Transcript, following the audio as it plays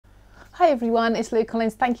Hi everyone, it's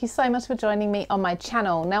Opulence. Thank you so much for joining me on my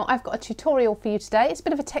channel. Now I've got a tutorial for you today. It's a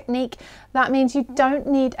bit of a technique. That means you don't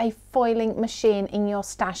need a foiling machine in your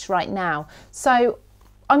stash right now. So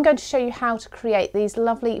I'm going to show you how to create these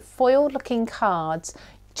lovely foiled looking cards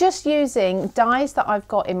just using dies that I've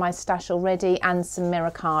got in my stash already and some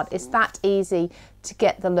mirror card. It's that easy to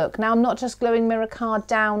get the look. Now I'm not just gluing mirror card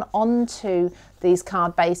down onto these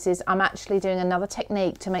card bases, I'm actually doing another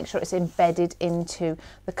technique to make sure it's embedded into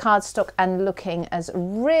the cardstock and looking as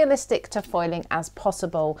realistic to foiling as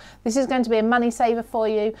possible. This is going to be a money saver for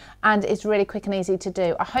you and it's really quick and easy to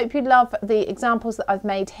do. I hope you love the examples that I've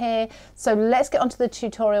made here. So let's get onto the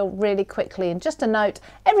tutorial really quickly. And just a note,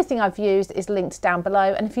 everything I've used is linked down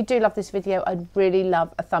below. And if you do love this video, I'd really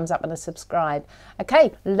love a thumbs up and a subscribe.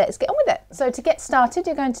 Okay, let's get on with it. So to get started,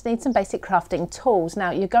 you're going to need some basic crafting tools. Now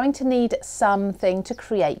you're going to need something to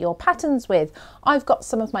create your patterns with. I've got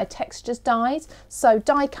some of my textures dies, so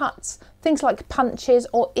die cuts, things like punches,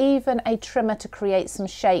 or even a trimmer to create some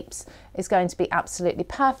shapes is going to be absolutely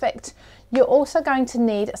perfect. You're also going to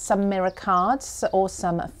need some mirror cards or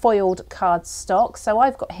some foiled cardstock. So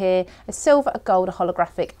I've got here a silver, a gold, a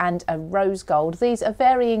holographic and a rose gold. These are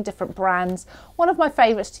varying different brands. One of my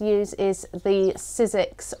favourites to use is the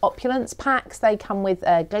Sizzix Opulence packs. They come with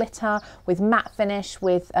glitter, with matte finish,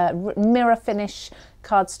 with mirror finish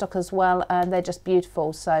cardstock as well, and they're just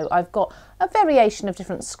beautiful. So I've got a variation of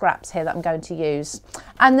different scraps here that I'm going to use.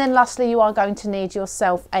 And then lastly, you are going to need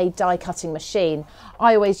yourself a die cutting machine.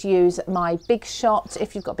 I always use my Big Shot.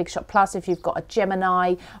 If you've got Big Shot Plus, if you've got a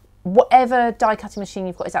Gemini, whatever die cutting machine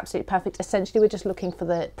you've got is absolutely perfect. Essentially, we're just looking for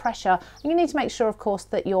the pressure. And you need to make sure, of course,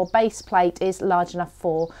 that your base plate is large enough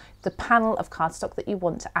for the panel of cardstock that you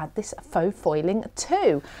want to add this faux foiling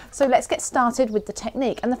to. So let's get started with the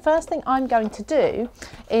technique. And the first thing I'm going to do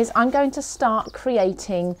is I'm going to start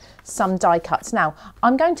creating some die cuts. Now,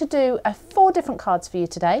 I'm going to do 4 different cards for you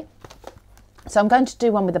today. So I'm going to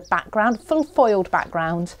do one with a background, full foiled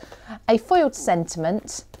background, a foiled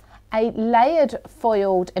sentiment, a layered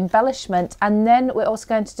foiled embellishment, and then we're also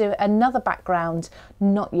going to do another background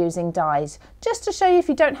not using dies, just to show you if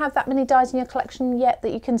you don't have that many dies in your collection yet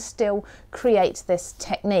that you can still create this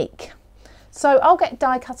technique. So I'll get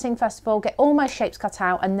die cutting first of all, get all my shapes cut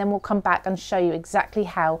out, and then we'll come back and show you exactly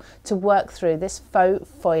how to work through this faux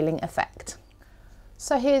foiling effect.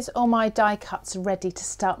 So here's all my die cuts ready to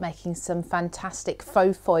start making some fantastic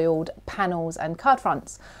faux foiled panels and card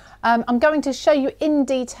fronts. I'm going to show you in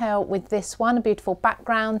detail with this one, a beautiful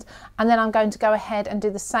background, and then I'm going to go ahead and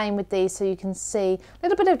do the same with these so you can see a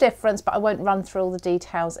little bit of difference, but I won't run through all the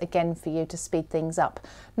details again for you to speed things up.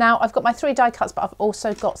 Now I've got my 3 die cuts, but I've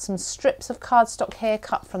also got some strips of cardstock here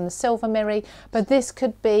cut from the silver mirror, but this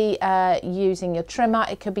could be using your trimmer,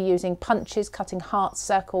 it could be using punches, cutting hearts,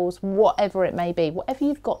 circles, whatever it may be, whatever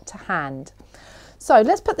you've got to hand. So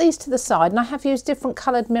let's put these to the side, and I have used different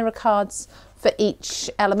coloured mirror cards for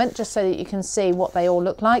each element just so that you can see what they all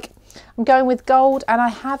look like. I'm going with gold, and I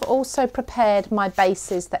have also prepared my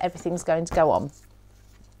bases that everything's going to go on.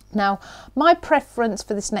 Now my preference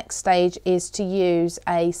for this next stage is to use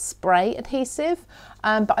a spray adhesive,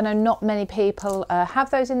 but I know not many people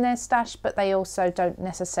have those in their stash, but they also don't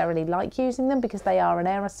necessarily like using them because they are an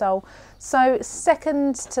aerosol. So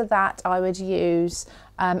second to that, I would use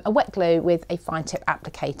a wet glue with a fine tip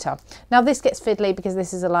applicator. Now this gets fiddly because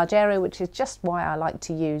this is a large area, which is just why I like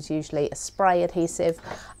to use usually a spray adhesive.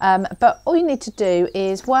 But all you need to do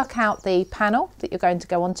is work out the panel that you're going to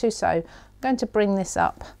go onto. So I'm going to bring this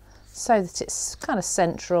up so that it's kind of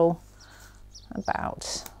central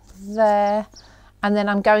about there. And then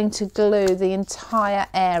I'm going to glue the entire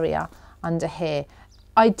area under here.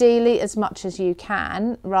 Ideally as much as you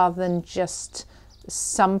can, rather than just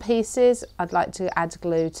some pieces. I'd like to add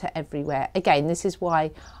glue to everywhere. Again, this is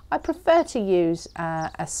why I prefer to use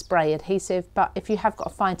a spray adhesive, but if you have got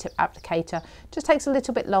a fine tip applicator, it just takes a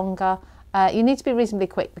little bit longer. You need to be reasonably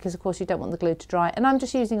quick because of course you don't want the glue to dry, and I'm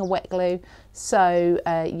just using a wet glue. So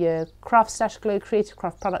your craft stash glue, creative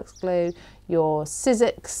craft products glue, your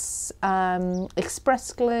Sizzix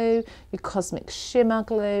express glue, your cosmic shimmer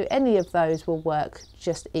glue, any of those will work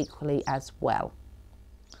just equally as well.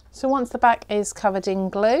 So once the back is covered in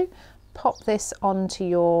glue, pop this onto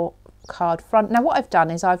your card front. Now what I've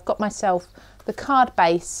done is I've got myself the card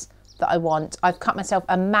base that I want. I've cut myself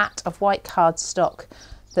a mat of white cardstock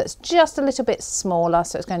that's just a little bit smaller,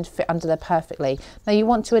 so it's going to fit under there perfectly. Now you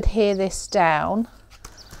want to adhere this down,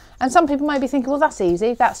 and some people may be thinking, well, that's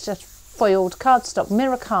easy, that's just foiled cardstock,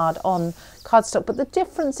 mirror card on cardstock. But the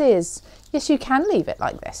difference is, yes, you can leave it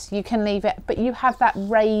like this, you can leave it, but you have that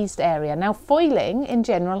raised area. Now foiling in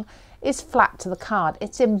general is flat to the card.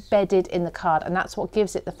 It's embedded in the card, and that's what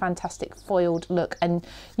gives it the fantastic foiled look. And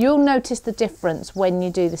you'll notice the difference when you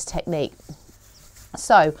do this technique.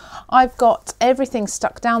 So I've got everything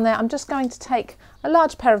stuck down there. I'm just going to take a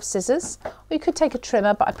large pair of scissors, or you could take a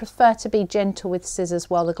trimmer, but I prefer to be gentle with scissors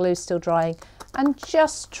while the glue's still drying, and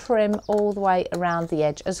just trim all the way around the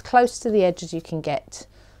edge, as close to the edge as you can get.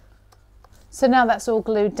 So now that's all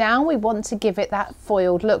glued down, we want to give it that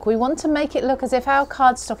foiled look. We want to make it look as if our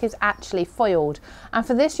cardstock is actually foiled. And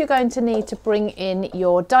for this, you're going to need to bring in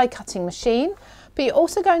your die cutting machine, but you're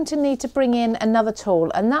also going to need to bring in another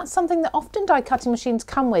tool, and that's something that often die cutting machines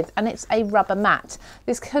come with, and it's a rubber mat.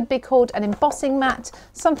 This could be called an embossing mat,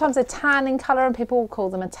 sometimes a tan in colour, and people will call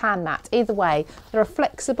them a tan mat. Either way, they're a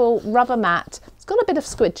flexible rubber mat. It's got a bit of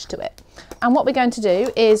squidge to it. And what we're going to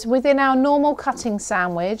do is, within our normal cutting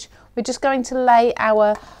sandwich, we're just going to lay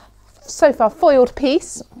our so far foiled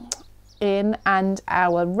piece in and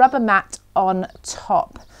our rubber mat on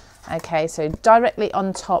top. Okay, so directly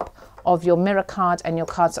on top of your mirror card and your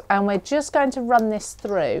cardstock, and we're just going to run this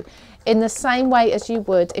through in the same way as you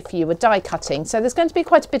would if you were die cutting. So there's going to be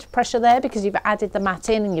quite a bit of pressure there because you've added the mat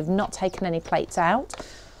in and you've not taken any plates out.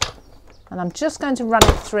 And I'm just going to run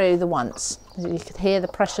it through the once. You can hear the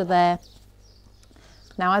pressure there.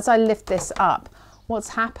 Now as I lift this up, what's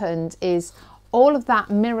happened is all of that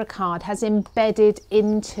mirror card has embedded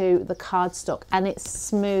into the cardstock and it's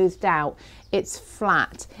smoothed out. It's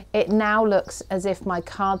flat. It now looks as if my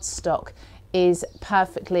cardstock is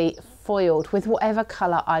perfectly foiled with whatever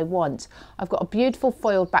colour I want. I've got a beautiful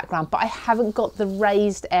foiled background, but I haven't got the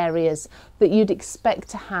raised areas that you'd expect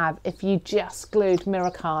to have if you just glued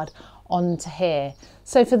mirror card onto here.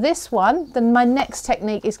 So for this one, then my next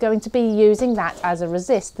technique is going to be using that as a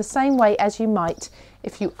resist, the same way as you might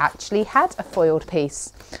if you actually had a foiled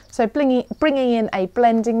piece. So bringing in a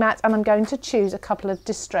blending mat, and I'm going to choose a couple of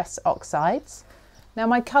Distress Oxides. Now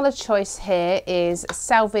my colour choice here is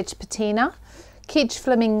Salvage Patina, Kitsch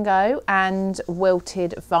Flamingo and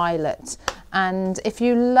Wilted Violet. And if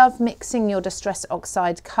you love mixing your Distress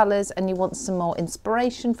Oxide colours and you want some more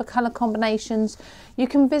inspiration for colour combinations, you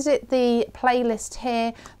can visit the playlist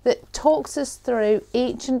here that talks us through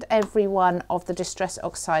each and every one of the Distress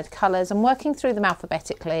Oxide colours. I'm working through them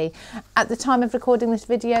alphabetically. At the time of recording this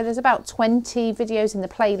video, there's about 20 videos in the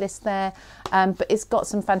playlist there, but it's got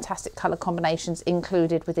some fantastic colour combinations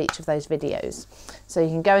included with each of those videos. So you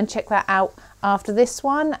can go and check that out after this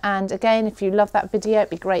one. And again, if you love that video, it'd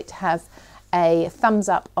be great to have a thumbs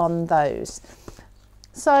up on those.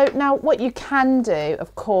 So now what you can do,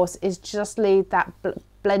 of course, is just leave that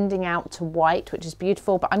blending out to white, which is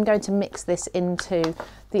beautiful, but I'm going to mix this into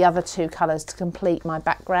the other two colours to complete my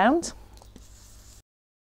background.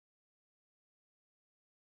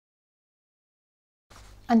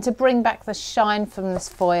 And to bring back the shine from this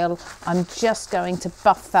foil, I'm just going to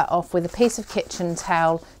buff that off with a piece of kitchen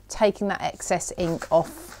towel, taking that excess ink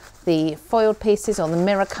off the foiled pieces on the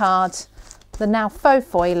mirror card. The now faux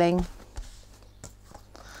foiling.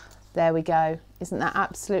 There we go. Isn't that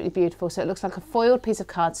absolutely beautiful? So it looks like a foiled piece of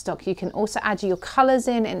cardstock. You can also add your colours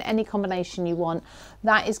in any combination you want.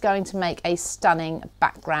 That is going to make a stunning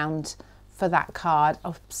background for that card.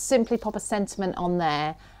 I'll simply pop a sentiment on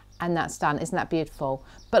there and that's done. Isn't that beautiful?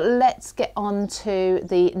 But let's get on to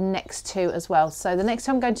the next two as well. So the next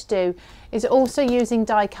two I'm going to do is also using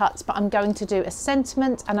die cuts, but I'm going to do a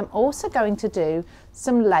sentiment and I'm also going to do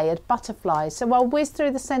some layered butterflies. So I'll whiz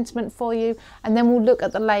through the sentiment for you and then we'll look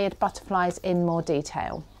at the layered butterflies in more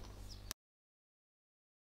detail.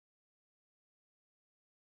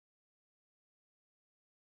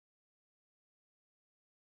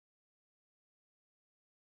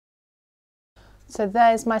 So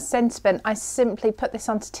there's my sentiment. I simply put this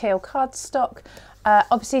onto teal cardstock.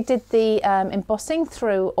 Obviously did the embossing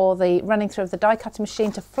through, or the running through of the die cutting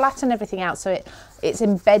machine to flatten everything out so it's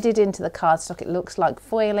embedded into the cardstock. It looks like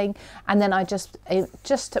foiling. And then I just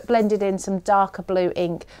blended in some darker blue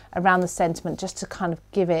ink around the sentiment just to kind of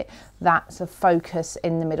give it that sort of focus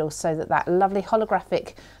in the middle so that that lovely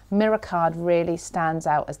holographic mirror card really stands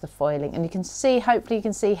out as the foiling. And you can see, hopefully you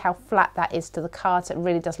can see how flat that is to the card. So it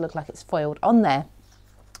really does look like it's foiled on there.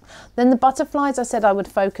 Then the butterflies, I said I would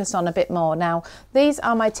focus on a bit more. Now, these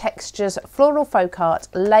are my Textures Floral Folk Art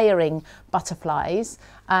layering butterflies.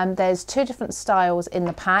 There's two different styles in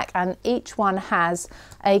the pack and each one has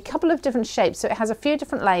a couple of different shapes. So it has a few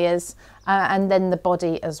different layers and then the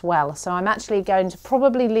body as well. So I'm actually going to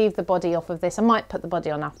probably leave the body off of this. I might put the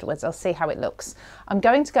body on afterwards. I'll see how it looks. I'm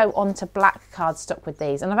going to go on to black cardstock with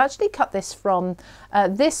these. And I've actually cut this from,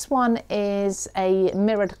 this one is a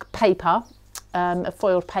mirrored paper. A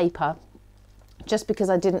foiled paper, just because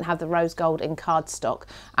I didn't have the rose gold in cardstock,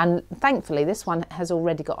 and thankfully this one has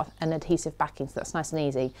already got an adhesive backing, so that's nice and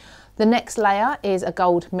easy. The next layer is a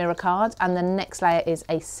gold mirror card, and the next layer is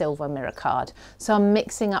a silver mirror card. So I'm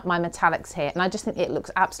mixing up my metallics here, and I just think it looks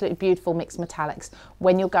absolutely beautiful mixed metallics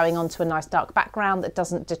when you're going onto a nice dark background that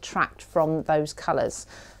doesn't detract from those colours.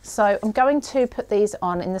 So I'm going to put these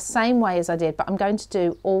on in the same way as I did, but I'm going to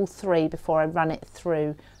do all three before I run it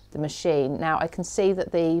through the machine. Now I can see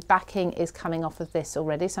that the backing is coming off of this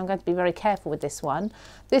already, so I'm going to be very careful with this one.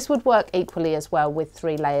 This would work equally as well with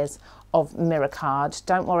 3 layers of mirror card.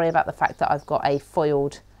 Don't worry about the fact that I've got a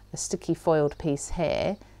sticky foiled piece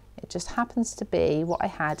here. It just happens to be what I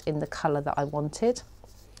had in the colour that I wanted.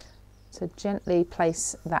 So gently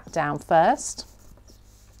place that down first.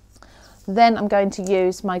 Then I'm going to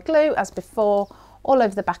use my glue as before all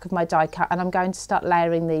over the back of my die cut, and I'm going to start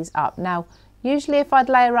layering these up. Now usually if I'd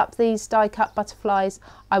layer up these die cut butterflies,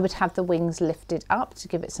 I would have the wings lifted up to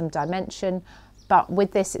give it some dimension, but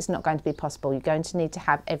with this it's not going to be possible. You're going to need to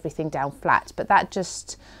have everything down flat, but that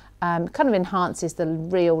just kind of enhances the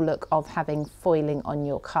real look of having foiling on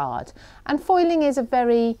your card. And foiling is a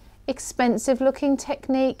very expensive looking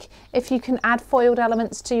technique. If you can add foiled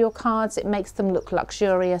elements to your cards, it makes them look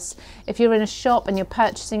luxurious. If you're in a shop and you're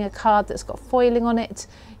purchasing a card that's got foiling on it,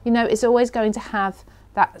 you know, it's always going to have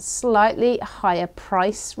that slightly higher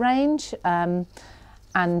price range, and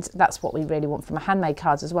that's what we really want from a handmade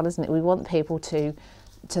cards as well, isn't it? We want people to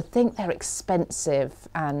think they're expensive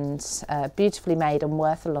and beautifully made and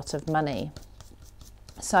worth a lot of money.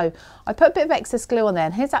 So I put a bit of excess glue on there,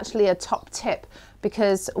 and here's actually a top tip,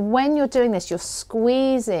 because when you're doing this, you're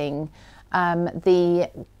squeezing the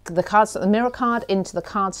cardstock, the mirror card, into the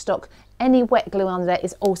cardstock. Any wet glue on there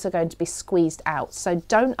is also going to be squeezed out, so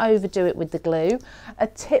don't overdo it with the glue. A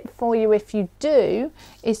tip for you if you do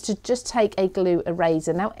is to just take a glue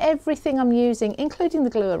eraser. Now everything I'm using, including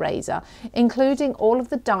the glue eraser, including all of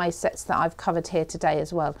the die sets that I've covered here today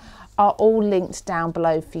as well, are all linked down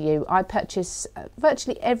below for you. I purchase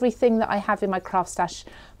virtually everything that I have in my craft stash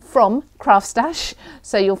from Craft Stash,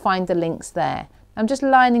 so you'll find the links there. I'm just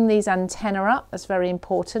lining these antennae up. That's very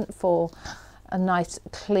important for a nice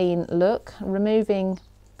clean look. Removing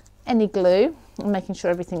any glue and making sure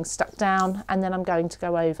everything's stuck down, and then I'm going to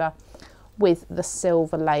go over with the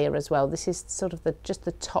silver layer as well. This is sort of just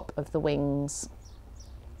the top of the wings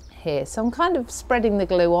here. So I'm kind of spreading the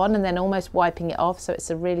glue on and then almost wiping it off, so it's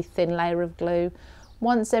a really thin layer of glue.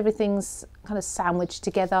 Once everything's kind of sandwiched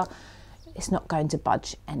together, it's not going to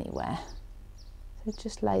budge anywhere. So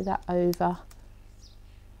just lay that over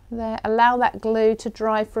there. Allow that glue to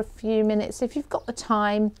dry for a few minutes. If you've got the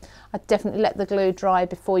time, I'd definitely let the glue dry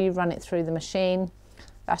before you run it through the machine.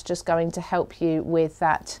 That's just going to help you with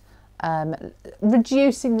that,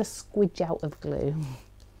 reducing the squidge out of glue.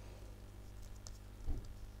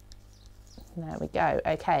 There we go.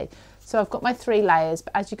 Okay, so I've got my 3 layers,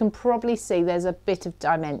 but as you can probably see, there's a bit of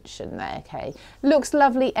dimension there. Okay, looks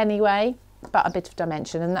lovely anyway, but a bit of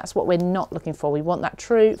dimension, and that's what we're not looking for. We want that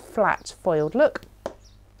true flat foiled look.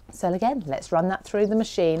 So again, let's run that through the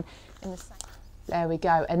machine. There we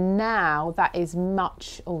go. And now that is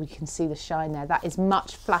much, oh, you can see the shine there. That is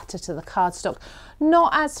much flatter to the cardstock.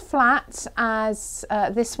 Not as flat as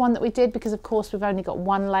this one that we did, because of course we've only got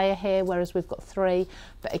 1 layer here, whereas we've got 3.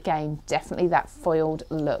 But again, definitely that foiled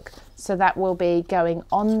look. So that will be going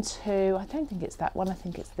onto, I don't think it's that one, I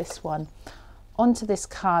think it's this one, onto this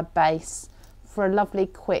card base for a lovely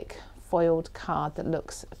quick foiled card that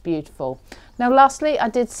looks beautiful. Now lastly, I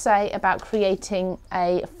did say about creating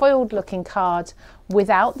a foiled looking card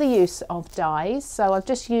without the use of dies. So I've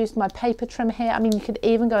just used my paper trimmer here. I mean, you could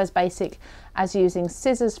even go as basic as using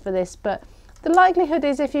scissors for this, but the likelihood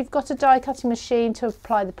is if you've got a die cutting machine to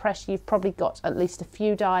apply the pressure, you've probably got at least a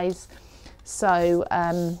few dies. So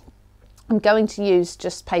I'm going to use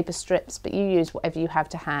just paper strips, but you use whatever you have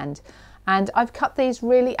to hand. And I've cut these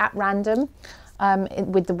really at random.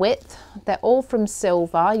 With the width. They're all from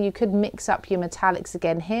silver. You could mix up your metallics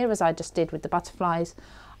again here, as I just did with the butterflies.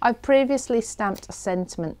 I've previously stamped a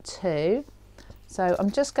sentiment too, so I'm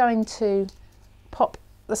just going to pop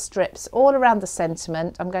the strips all around the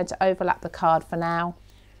sentiment. I'm going to overlap the card for now,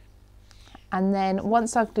 and then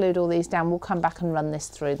once I've glued all these down, we'll come back and run this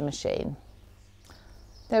through the machine.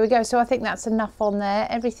 There we go. So I think that's enough on there.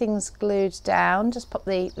 Everything's glued down. Just pop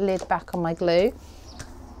the lid back on my glue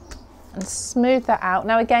and smooth that out.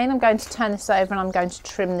 Now again, I'm going to turn this over and I'm going to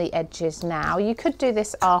trim the edges now. You could do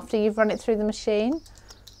this after you've run it through the machine,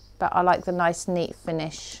 but I like the nice neat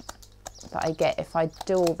finish that I get if I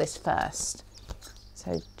do all this first.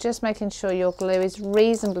 So just making sure your glue is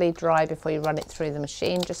reasonably dry before you run it through the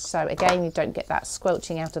machine, just so again you don't get that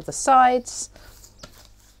squelching out of the sides.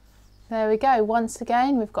 There we go. Once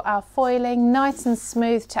again, we've got our foiling nice and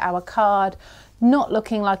smooth to our card, not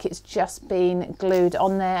looking like it's just been glued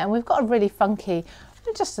on there. And we've got a really funky,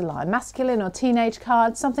 just a like masculine or teenage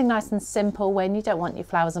card, something nice and simple when you don't want your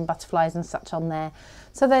flowers and butterflies and such on there.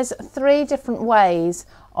 So there's 3 different ways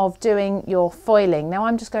of doing your foiling. Now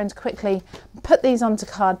I'm just going to quickly put these onto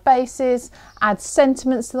card bases, add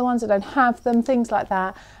sentiments to the ones that don't have them, things like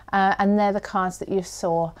that. And they're the cards that you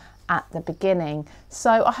saw at the beginning.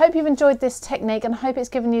 So I hope you've enjoyed this technique, and I hope it's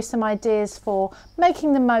given you some ideas for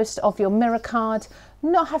making the most of your mirror card,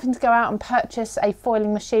 not having to go out and purchase a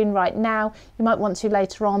foiling machine right now. You might want to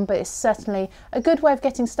later on, but it's certainly a good way of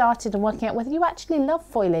getting started and working out whether you actually love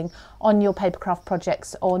foiling on your papercraft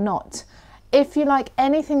projects or not. If you like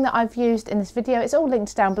anything that I've used in this video, it's all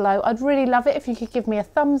linked down below. I'd really love it if you could give me a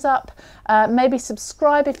thumbs up, maybe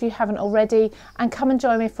subscribe if you haven't already, and come and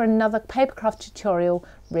join me for another papercraft tutorial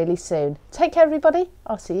really soon. Take care everybody,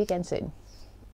 I'll see you again soon.